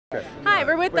Okay. Hi,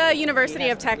 we're with the University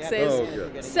of Texas. Oh,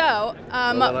 good. So,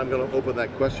 Well, I'm going to open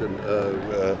that question.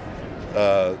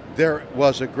 There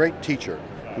was a great teacher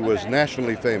who was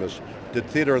nationally famous, did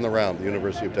theater in the round, the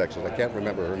University of Texas. I can't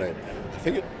remember her name. I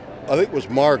think it was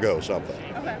Margot something.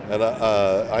 Okay. And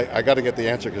I got to get the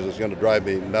answer because it's going to drive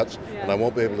me nuts, and I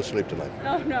won't be able to sleep tonight.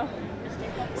 Oh no.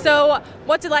 So,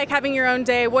 what's it like having your own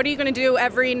day? What are you going to do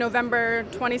every November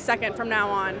 22nd from now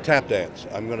on? Tap dance.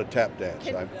 I'm going to tap dance.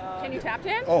 Can you tap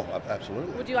dance? Oh,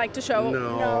 absolutely. Would you like to show?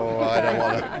 No, I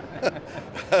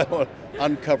don't want to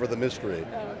uncover the mystery,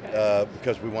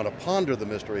 because we want to ponder the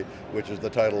mystery, which is the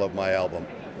title of my album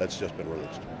that's just been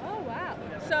released. Oh, wow.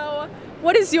 So,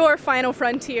 what is your final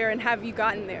frontier, and have you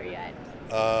gotten there yet?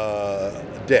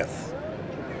 Death.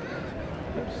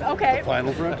 Okay. The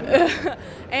final frontier.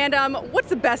 And what's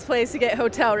the best place to get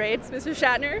hotel rates, Mr.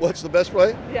 Shatner? What's the best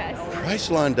way? Yes.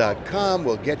 Priceline.com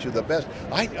will get you the best.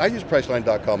 I use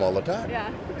Priceline.com all the time.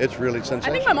 Yeah. It's really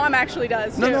sensational. I think my mom actually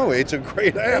does, too. No, it's a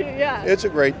great app. Yeah. It's a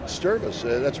great service.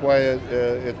 That's why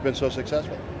it's been so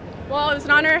successful. Well, it was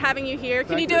an honor having you here.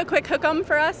 Can you do a quick hook 'em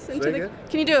for us? Say again?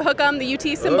 Can you do a hook 'em, the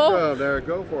UT symbol? Hook 'em, there,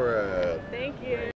 go for it. Thank you.